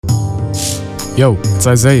Yo, it's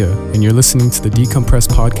Isaiah, and you're listening to the Decompress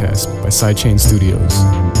podcast by Sidechain Studios.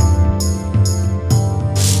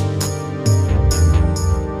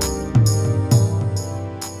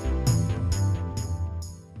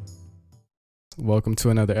 Welcome to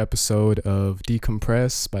another episode of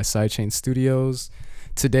Decompress by Sidechain Studios.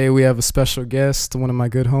 Today we have a special guest, one of my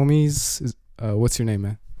good homies. What's your name,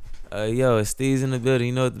 man? Yo, it's STEEZ in the building.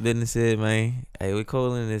 You know what the business is, man. Hey, we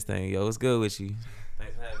calling this thing. Yo, what's good with you?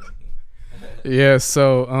 Thanks for having me. Yeah,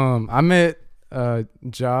 so I met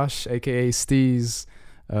Josh, aka STEEZ,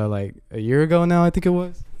 like a year ago now, I think it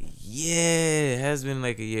was. Yeah, it has been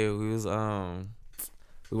like a year. We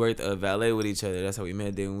worked valet with each other. That's how we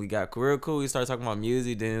met. Then we got real cool. We started talking about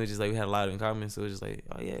music. Then it was just like we had a lot in common. So it was just like,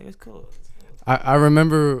 oh yeah, it's cool. I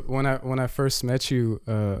remember when I first met you,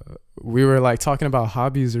 we were like talking about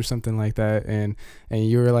hobbies or something like that, and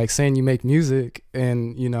you were like saying you make music,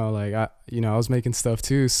 and I was making stuff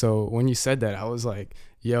too. So when you said that, I was like,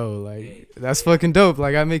 yo, like that's fucking dope.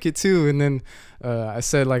 Like I make it too. And then I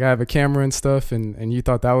said like I have a camera and stuff, and you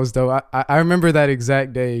thought that was dope. I remember that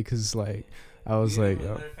exact day because like I was like,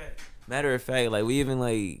 yo. Matter of fact, like we even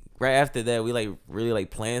like right after that we like really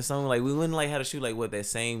like planned something. Like we wouldn't like how to shoot like that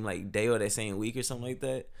same like day or that same week or something like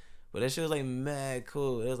that. But that shit was like mad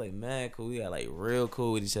cool. It was like mad cool. We got like real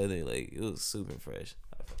cool with each other. Like it was super fresh.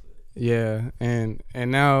 Yeah, and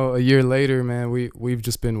now a year later, man, we've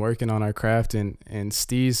just been working on our craft, and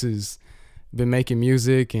STEEZ has been making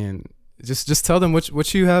music, and just tell them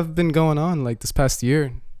what you have been going on like this past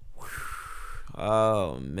year.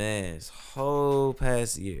 Oh man, this whole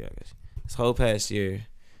past year,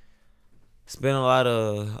 it's been a lot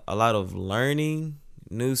of learning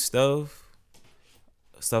new stuff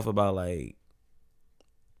about like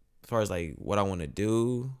as far as like what I want to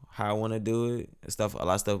do, how I want to do it, and a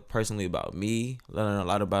lot of stuff personally about me, learning a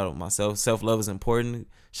lot about myself. Self-love is important.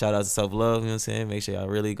 Shout out to self-love, you know what I'm saying? Make sure y'all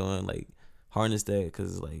really going like harness that,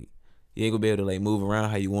 because like you ain't gonna be able to like move around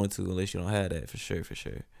how you want to unless you don't have that, for sure.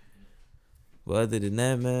 But other than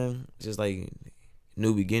that, man, just like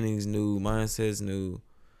new beginnings, new mindsets, new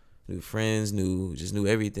friends, new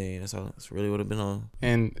everything. That's really what I've been on.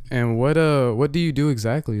 And what do you do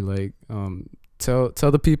exactly? Like tell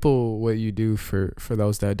the people what you do for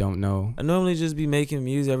those that don't know. I normally just be making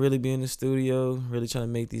music. I really be in the studio, really trying to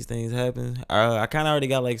make these things happen. I kind of already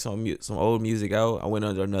got like some old music out. I went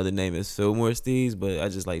under another name as Fillmore STEEZ, but I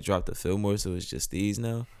just like dropped the Fillmore, so it's just STEEZ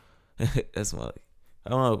now. That's my. I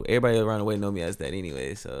don't know. Everybody around the way know me as that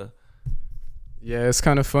anyway. So yeah, it's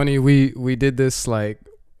kind of funny. We did this like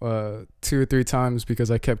 2 or 3 times because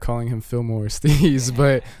I kept calling him Fillmore STEEZ,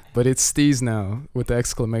 but it's STEEZ now with the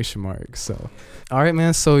exclamation mark. So all right,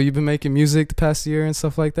 man. So you've been making music the past year and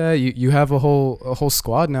stuff like that. You have a whole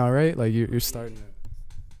squad now, right? Like you're starting to.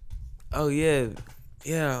 Oh yeah.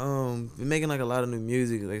 Been making like a lot of new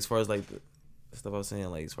music. Like as far as like the stuff I was saying,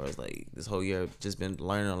 like as far as like this whole year, I've just been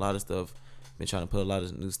learning a lot of stuff. Been trying to put a lot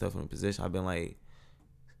of new stuff in position. I've been like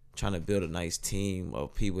trying to build a nice team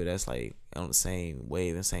of people that's like on the same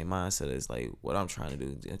wave and same mindset as like what I'm trying to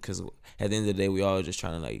do. Because at the end of the day, we all just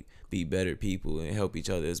trying to like be better people and help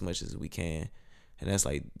each other as much as we can. And that's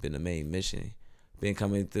like been the main mission. Been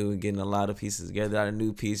coming through and getting a lot of pieces together. Got a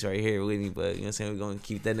new piece right here with me, but you know what I'm saying, we're gonna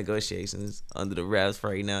keep that negotiations under the wraps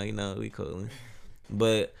for right now. You know, we cool.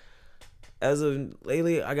 But as of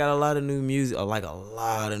lately, I got a lot of new music,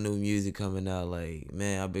 coming out. Like,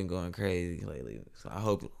 man, I've been going crazy lately. So I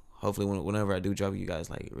hopefully whenever I do drop it, you guys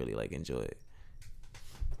like really like enjoy it.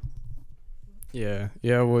 Yeah.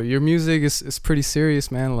 Well, your music is pretty serious,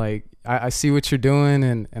 man. Like I see what you're doing,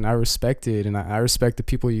 and I respect it, and I respect the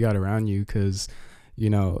people you got around you, because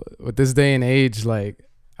with this day and age, like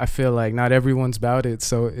I feel like not everyone's about it.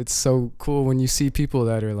 So it's so cool when you see people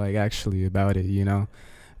that are like actually about it,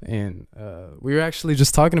 And we were actually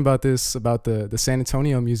just talking about this, about the San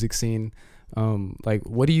Antonio music scene. Like,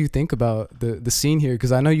 what do you think about the scene here?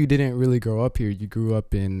 Because I know you didn't really grow up here. You grew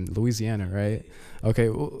up in Louisiana, right? Okay.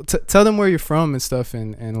 Well, tell them where you're from and stuff,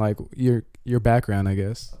 and like your background, I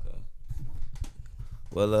guess. Okay.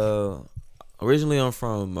 Well, originally I'm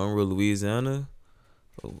from Monroe, Louisiana,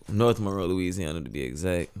 North Monroe, Louisiana to be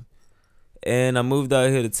exact. And I moved out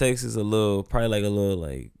here to Texas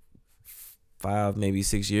probably 5, maybe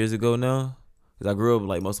 6 years ago now, because I grew up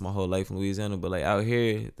like most of my whole life in Louisiana. But like out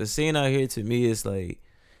here, the scene out here to me is like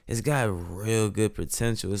it's got real good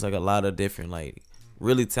potential. It's like a lot of different like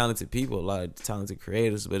really talented people, a lot of talented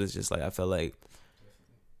creators. But it's just like I feel like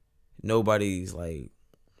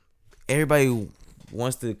everybody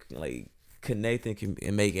wants to like connect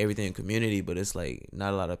and make everything a community, but it's like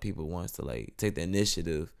not a lot of people wants to like take the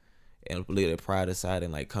initiative and leave their pride aside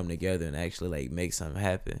and like come together and actually like make something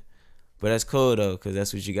happen. But that's cool though, cause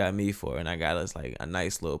that's what you got me for, and I got us like a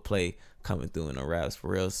nice little play coming through in the raps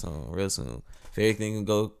for real soon, real soon. If everything can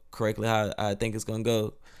go correctly how I think it's gonna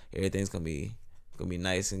go, everything's gonna be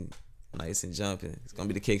nice and jumping. It's gonna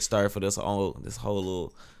be the kickstart for this whole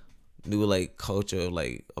little new like culture of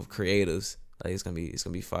of creatives. Like it's gonna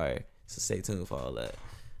be fire. So stay tuned for all that.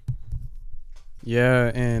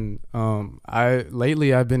 Yeah, and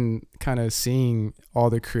I've been kind of seeing all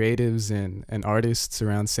the creatives and artists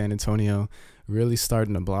around San Antonio really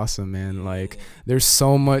starting to blossom, man. Like there's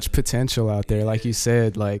so much potential out there, like you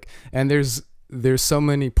said, like, and there's so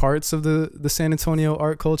many parts of the San Antonio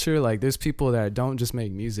art culture. Like there's people that don't just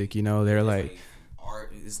make music, you know, they're like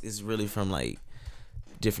art is really from like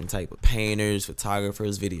different type of painters,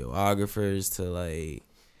 photographers, videographers to like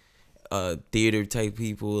theater type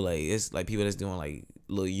people. Like it's like people that's doing like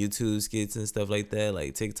little YouTube skits and stuff like that,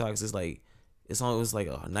 like TikToks. It's almost like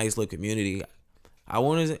a nice little community. I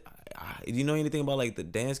want to. Do you know anything about like the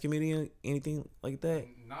dance community, anything like that?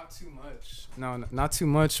 Not too much. No, not too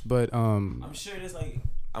much. But I'm sure there's like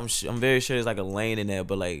I'm very sure there's like a lane in there.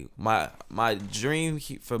 But like my dream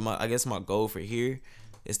for I guess my goal for here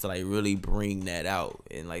is to like really bring that out,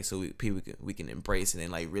 and like so we can embrace it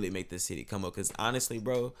and like really make this city come up. Cause honestly,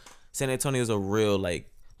 bro, San Antonio is a real like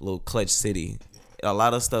little clutch city. A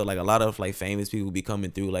lot of stuff, like a lot of like famous people be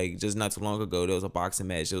coming through. Like just not too long ago, there was a boxing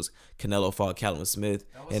match. It was Canelo fought Callum Smith,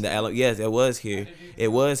 and yes, it was here. It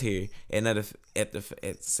was here, and at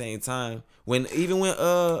the same time, when I think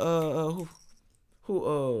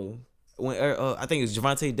it was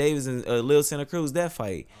Javante Davis and Lil Santa Cruz, that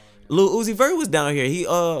fight. Lil Uzi Vert was down here. He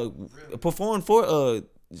performed for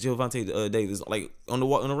Javante Davis like on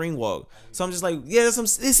the ring walk. So I'm just like, yeah, that's some.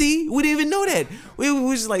 See, we didn't even know that. We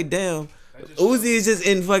was just like, damn. Uzi is just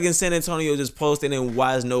in fucking San Antonio just posting, and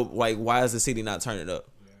why is the city not turning up?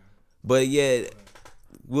 Yeah. But yeah,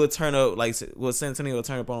 we'll turn up San Antonio will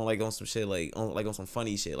turn up on some shit on some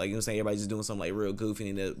funny shit. Like you know what I'm saying, everybody just doing something like real goofy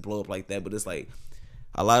and it blow up like that. But it's like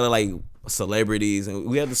a lot of like celebrities, and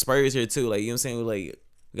we have the Spurs here too. Like you know what I'm saying, we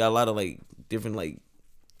got a lot of like different like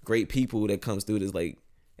great people that comes through this like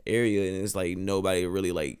area, and it's like nobody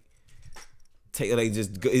really like take like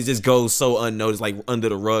it just goes so unnoticed, like under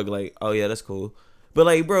the rug, like oh yeah, that's cool. But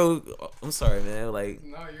like, bro, I'm sorry, man. Like,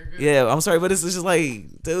 no, you're good. Yeah, I'm sorry, but it's just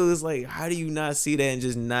like, dude, it's like, how do you not see that and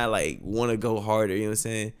just not like want to go harder? You know what I'm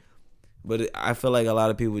saying? But I feel like a lot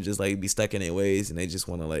of people just like be stuck in their ways, and they just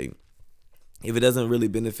want to like, if it doesn't really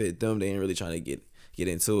benefit them, they ain't really trying to get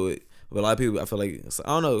into it. But a lot of people, I feel like, I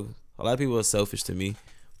don't know, a lot of people are selfish to me.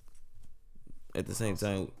 At the same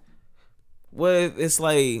time, well, it's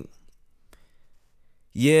like,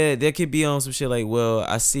 yeah, there could be on some shit like, well,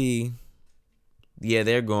 I see, yeah,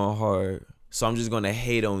 they're going hard, so I'm just gonna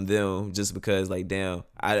hate on them just because, like, damn,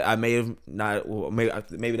 I may have not,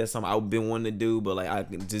 maybe that's something I've been wanting to do, but like I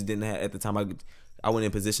just didn't have at the time. I wasn't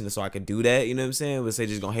in position so I could do that. You know what I'm saying? But say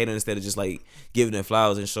just gonna hate on instead of just like giving them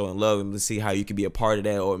flowers and showing love and to see how you could be a part of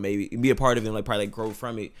that, or maybe be a part of it and like probably like grow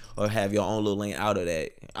from it or have your own little lane out of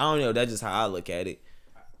that. I don't know. That's just how I look at it.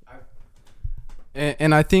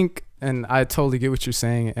 And I think, and I totally get what you're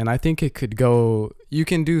saying, and I think it could go. You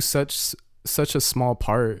can do such a small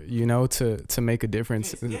part, you know, to make a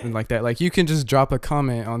difference and like that. Like you can just drop a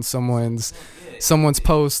comment on someone's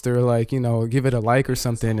post, or like, you know, give it a like or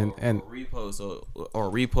something, and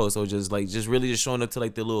repost or just really showing up to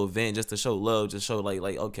like the little event just to show love, just show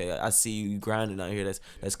like okay, I see you grinding out here.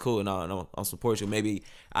 That's cool, and I'll support you. Maybe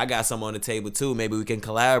I got something on the table too. Maybe we can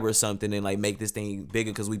collab or something and like make this thing bigger,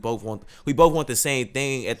 because we both want the same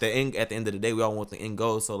thing at the end of the day. We all want the end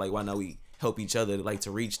goal. So like, why not we help each other like to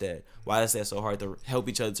reach that? Why is that so hard to help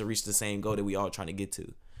each other to reach the same goal that we all trying to get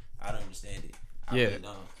to? I don't understand it.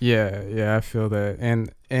 Yeah, I feel that.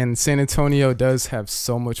 And San Antonio does have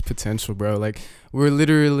so much potential, bro. Like we're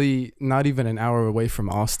literally not even an hour away from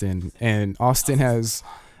Austin, and Austin's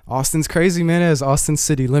crazy, man. It has Austin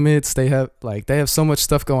City Limits. They have so much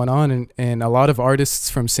stuff going on, and a lot of artists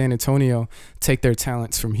from San Antonio take their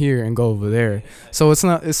talents from here and go over there. So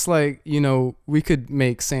it's like, you know, we could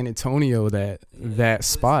make San Antonio that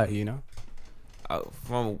spot, you know.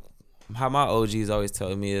 From how my OGs always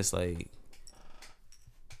tell me, it's like,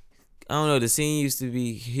 I don't know, the scene used to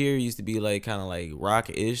be like kind of like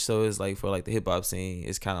rock-ish, so it's like for like the hip-hop scene,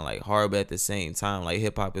 it's kind of like hard, but at the same time, like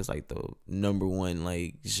hip-hop is like the number one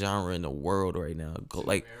like genre in the world right now.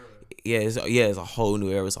 Like it's a whole new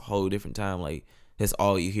era, it's a whole different time. Like that's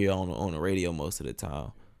all you hear on the radio most of the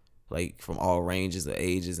time, like from all ranges of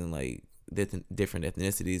ages and like different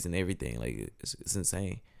ethnicities and everything. Like it's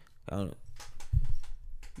insane. I don't know.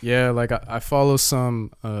 Yeah, like I follow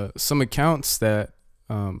some accounts that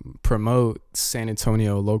promote San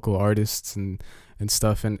Antonio local artists and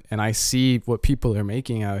stuff, and I see what people are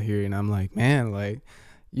making out here, and I'm like, man, like,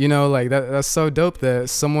 you know, like that's so dope that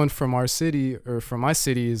someone from our city or from my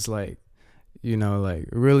city is like, you know, like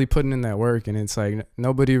really putting in that work. And it's like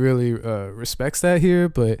nobody really respects that here,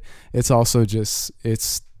 but it's also just,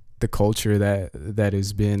 it's the culture that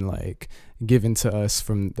has been like given to us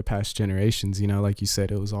from the past generations. You know, like you said,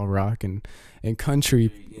 it was all rock and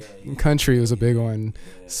country. Country was a big one.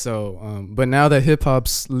 So but now that hip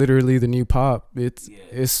hop's literally the new pop, it's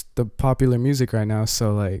the popular music right now.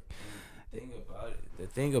 So like, the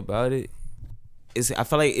thing about it is, I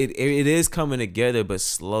feel like it is coming together, but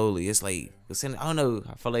slowly. It's like, I don't know,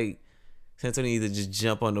 I feel like San Antonio needs to just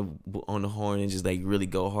jump on the horn and just like really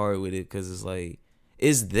go hard with it, because it's like,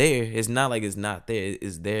 it's there. It's not like it's not there.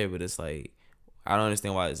 It's there, but it's like, I don't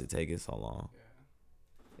understand why does it take it so long.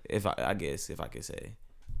 If I guess if I could say,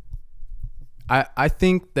 I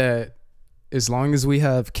think that as long as we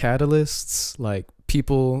have catalysts like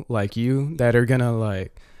people like you that are gonna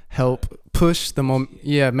like help push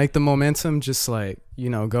make the momentum just like, you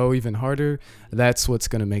know, go even harder, that's what's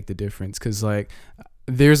gonna make the difference. Because like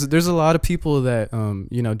there's a lot of people that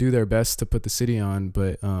you know, do their best to put the city on,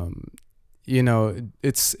 but you know,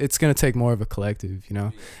 it's gonna take more of a collective, you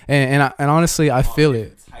know. And honestly, I feel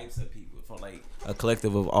it. Types of people, for like a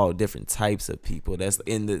collective of all different types of people that's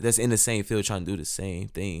in the same field trying to do the same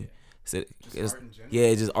thing. So just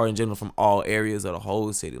art in general from all areas of the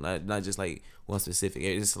whole city, not just like one specific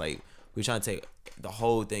area. It's like we're trying to take the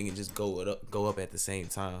whole thing and just go up at the same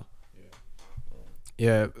time.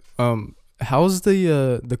 Yeah. How's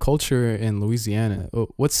the culture in Louisiana?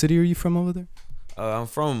 What city are you from over there? I'm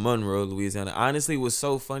from Monroe, Louisiana. Honestly, what's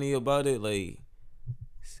so funny about it, like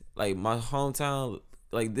my hometown,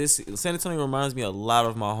 like this San Antonio reminds me a lot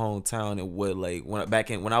of my hometown. And what, like,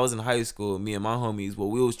 when I was in high school, me and my homies, well,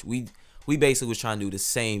 we basically was trying to do the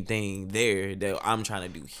same thing there that I'm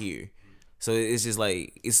trying to do here. So it's just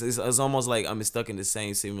like it's almost like I'm stuck in the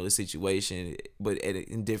same similar situation, but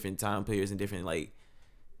in different time periods and different like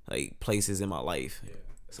places in my life.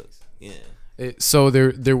 So yeah. So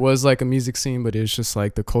there was like a music scene, but it's just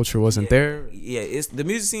like the culture wasn't there. Yeah, it's the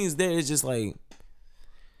music scene's there. It's just like,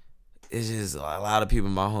 it's just a lot of people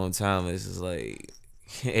in my hometown. It's just like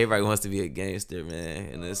everybody wants to be a gangster, man,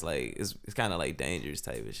 and it's like it's kind of like dangerous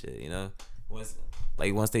type of shit, you know.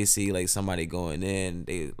 Once they see like somebody going in,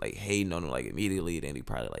 they like hating on them like immediately. Then they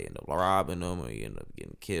probably like end up robbing them, or you end up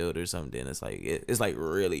getting killed or something. Then it's like it's like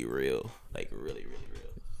really real, like really real.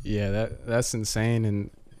 Yeah, that's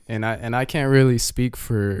insane. And I can't really speak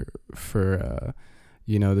for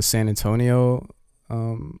you know, the San Antonio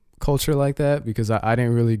culture like that, because I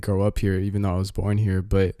didn't really grow up here, even though I was born here.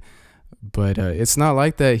 But it's not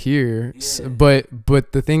like that here. Yeah. But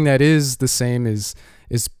the thing that is the same is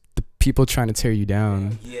the people trying to tear you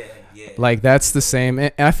down. Yeah. Like that's the same.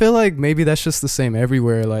 And I feel like maybe that's just the same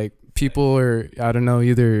everywhere. Like people are, I don't know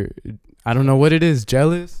what it is,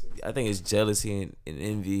 jealous. I think it's jealousy and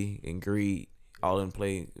envy and greed. All in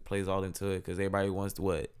plays all into it, because everybody wants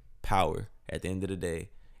power at the end of the day.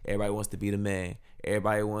 Everybody wants to be the man.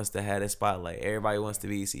 Everybody wants to have that spotlight. Everybody wants to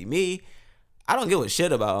be, see me, I don't give a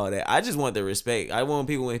shit about all that. I just want the respect. I want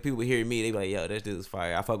people, when people hear me, they be like, yo, this dude's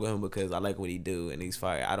fire. I fuck with him because I like what he do and he's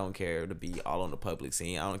fire. I don't care to be all on the public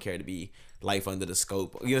scene. I don't care to be life under the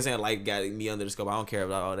scope. You know what I'm saying? Life got me under the scope. I don't care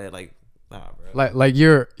about all that. Like, nah, bro. Like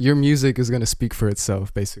your music is gonna speak for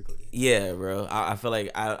itself, basically. Yeah, bro. I feel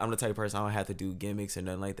like I'm the type of person, I don't have to do gimmicks or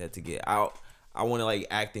nothing like that to get out. I want to like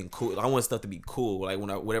acting cool. I want stuff to be cool. Like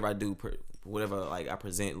whatever I do, whatever like I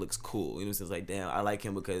present looks cool. You know, so it's like, damn, I like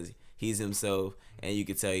him because he's himself, and you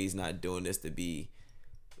can tell he's not doing this to be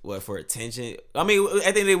for attention. I mean, at the end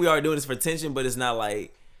of the day, we are doing this for attention, but it's not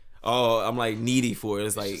like, oh, I'm like needy for it.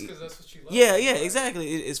 It's like, just 'cause that's what you love. Yeah, exactly.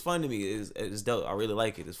 It's fun to me. It's dope. I really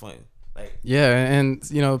like it. It's fun. Like, yeah, and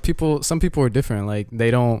you know, some people are different. Like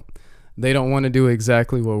they don't want to do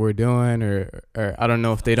exactly what we're doing, or I don't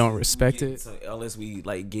know if they don't respect it. Unless we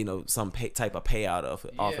like, you know, some type of payout off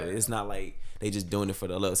of it. It's not like they just doing it for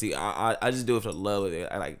the love. See, I just do it for the love of it.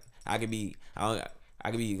 I could be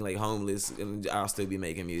like homeless and I'll still be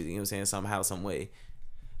making music. You know what I'm saying? Somehow, some way.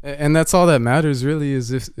 And that's all that matters, really,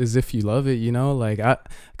 is if you love it. You know, like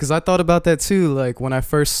because I thought about that too. Like when I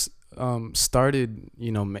first started,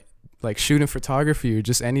 you know, like shooting photography or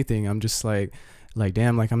just anything, I'm just like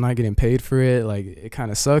damn, like I'm not getting paid for it. Like it kind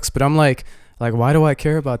of sucks, but I'm like why do I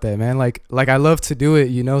care about that, man? Like I love to do it,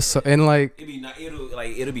 you know. So and like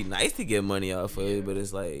it'll be nice to get money off of it, but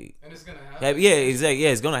it's like, and it's gonna happen. Yeah, exactly. Yeah,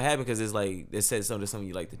 it's gonna happen because it's like it says something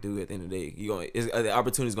you like to do. At the end of the day, the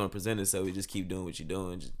opportunity's gonna present itself. You just keep doing what you're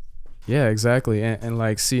doing. Yeah, exactly. And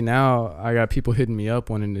like, see, now I got people hitting me up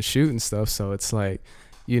wanting to shoot and stuff. So it's like,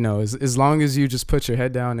 as long as you just put your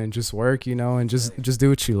head down and just work, and just do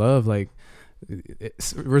what you love, like,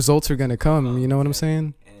 results are gonna come. You know what I'm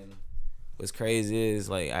saying? And what's crazy is,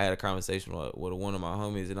 like, I had a conversation with one of my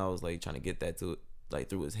homies, and I was like trying to get that to like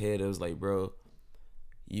through his head. It was like, bro,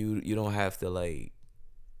 you don't have to like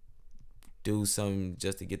do something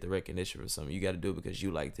just to get the recognition for something. You got to do it because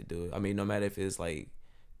you like to do it. I mean, no matter if it's like,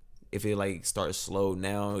 if it like starts slow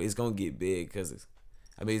now, it's gonna get big because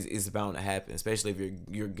it's bound to happen. Especially if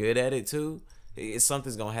you're good at it too. It's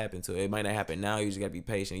something's gonna happen to it. It might not happen now. You just gotta be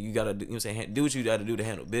patient. You gotta do, do what you gotta do to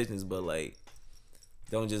handle business, but like,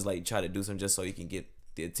 don't just like try to do something just so you can get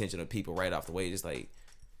the attention of people right off the way. Just like,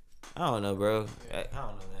 I don't know, bro. I don't know,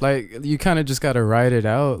 man. Like, you kind of just gotta ride it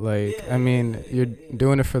out. Like, you're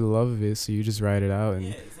doing it for the love of it, so you just ride it out. And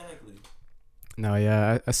exactly. No,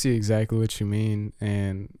 yeah, I see exactly what you mean,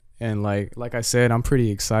 and like I said, I'm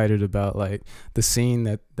pretty excited about like the scene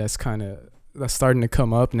that's starting to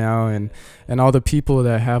come up now, and all the people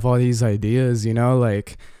that have all these ideas,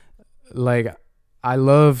 like I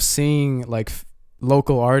love seeing like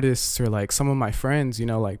local artists or like some of my friends,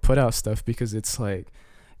 like put out stuff, because it's like,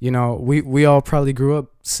 we all probably grew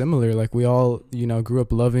up similar. Like, we all, grew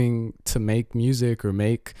up loving to make music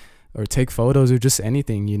or take photos or just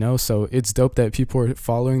anything, so it's dope that people are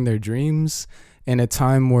following their dreams in a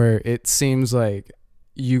time where it seems like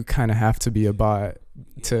you kind of have to be a bot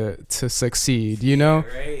to succeed, Yeah,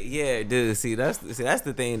 right? Yeah, dude. See, that's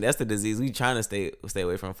the thing. That's the disease we trying to stay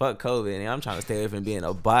away from. Fuck COVID, and I'm trying to stay away from being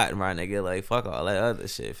a bot, my nigga. Like, fuck all that other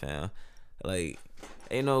shit, fam. Like,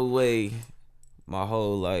 ain't no way my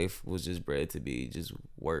whole life was just bred to be just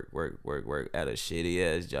work at a shitty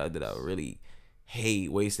ass job that I really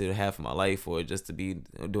hate, wasted half of my life for, just to be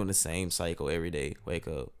doing the same cycle every day. Wake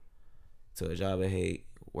up to a job I hate,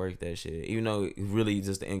 work that shit. Even though really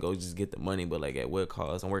just the end goal is just get the money, but like, at what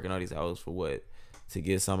cost? I'm working all these hours for what? To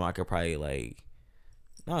get something I could probably like,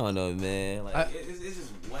 I don't know, man. Like, it's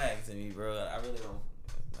just whack to me, bro. I really don't.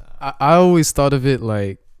 Nah. I always thought of it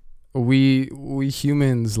like, we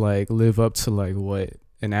humans like live up to like what,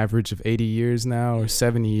 an average of 80 years now, or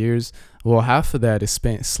 70 years. Well, half of that is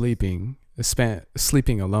spent sleeping. Spent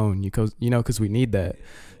sleeping alone, because we need that.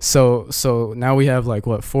 So now we have like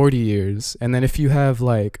what, 40 years, and then if you have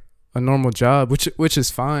like a normal job, which is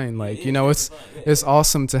fine, like, it's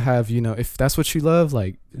awesome to have, if that's what you love,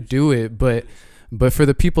 like, do it. But for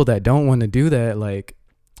the people that don't want to do that, like,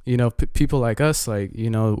 people like us, like,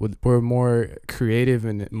 we're more creative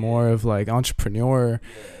and more of like entrepreneur,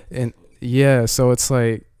 and so it's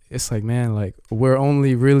like, man, like, we're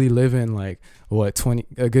only really living like what,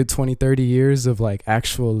 20-30 years of like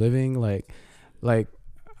actual living. Like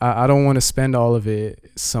I don't want to spend all of it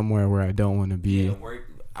somewhere where I don't want to be.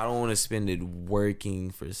 I don't want to spend it working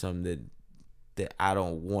for something that I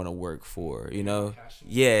don't want to work for, I don't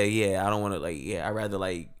want to, like, I'd rather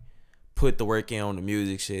like put the work in on the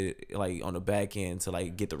music shit, like on the back end, to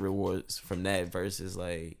like get the rewards from that, versus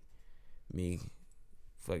like me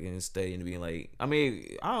fucking studying to be like, I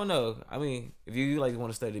mean, I don't know. I mean, if you like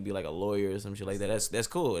want to study to be like a lawyer or some shit like that, that's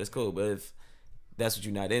cool. That's cool. But if that's what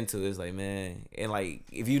you're not into, it's like, man, and like,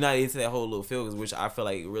 if you're not into that whole little field, which I feel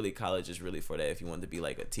like really college is really for that. If you want to be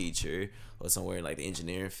like a teacher or somewhere in like the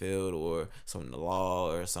engineering field or some in the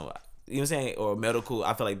law or some, you know what I'm saying, or medical,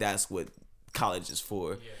 I feel like that's what college is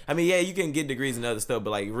for. I mean, you can get degrees and other stuff,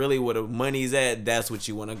 but like, really where the money's at, that's what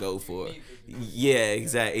you want to go for.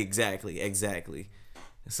 Exactly.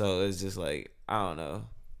 So it's just like, I don't know.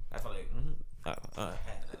 I feel like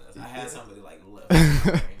I had somebody like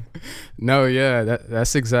left. No, yeah,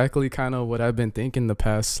 that's exactly kind of what I've been thinking the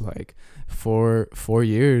past like 4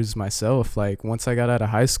 years myself. Like, once I got out of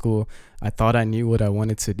high school, I thought I knew what I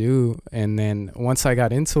wanted to do, and then once I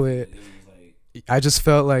got into it, I just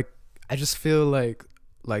feel like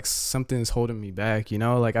something's holding me back.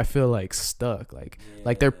 Like, I feel like stuck. Like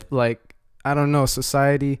they're like, I don't know,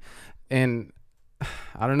 society, and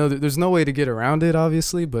I don't know. There's no way to get around it,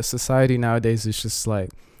 obviously, but society nowadays is just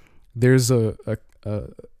like, there's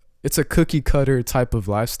it's a cookie cutter type of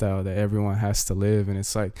lifestyle that everyone has to live, and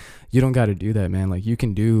it's like, you don't got to do that, man. Like, you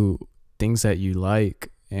can do things that you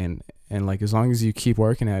like, and like, as long as you keep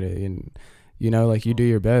working at it, and like, you do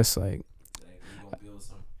your best, like,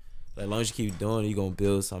 as long as you keep doing it, you're gonna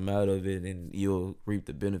build something out of it, and you'll reap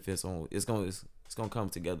the benefits on. It's gonna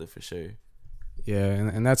come together for sure. Yeah,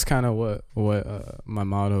 and that's kind of what my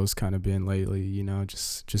motto's kind of been lately,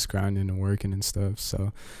 just grinding and working and stuff.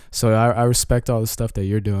 So I respect all the stuff that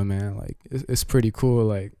you're doing, man. Like, it's pretty cool.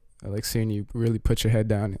 Like, I like seeing you really put your head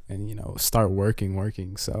down and start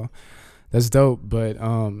working. So that's dope. But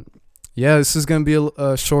Yeah, this is gonna be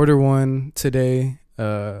a shorter one today.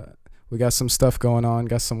 We got some stuff going on,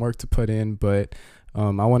 got some work to put in, but I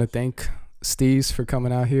want to thank STEEZ for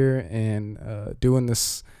coming out here and doing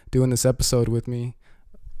this episode with me.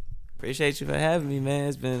 Appreciate you for having me, man.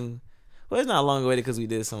 It's been, well, it's not long away because we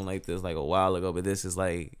did something like this like a while ago, but this is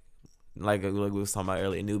like we was talking about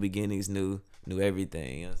earlier, new beginnings, new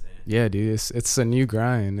everything. You know what I'm saying? Yeah, dude, it's a new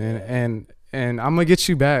grind, and I'm gonna get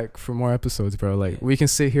you back for more episodes, bro. Like we can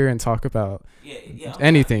sit here and talk about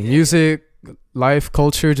anything, music, life,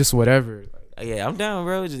 culture, just whatever. Yeah, I'm down,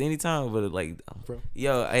 bro. Just anytime, but like, Bro.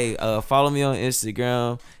 yo, hey, follow me on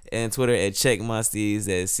Instagram and Twitter at checkmysteez.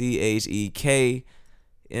 That's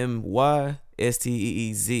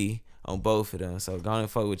CheckMySteez on both of them. So go on and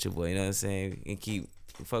fuck with your boy. You know what I'm saying? And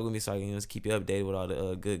fuck with me so I can keep you updated with all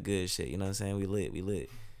the good shit. You know what I'm saying? We lit.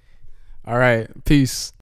 All right, peace.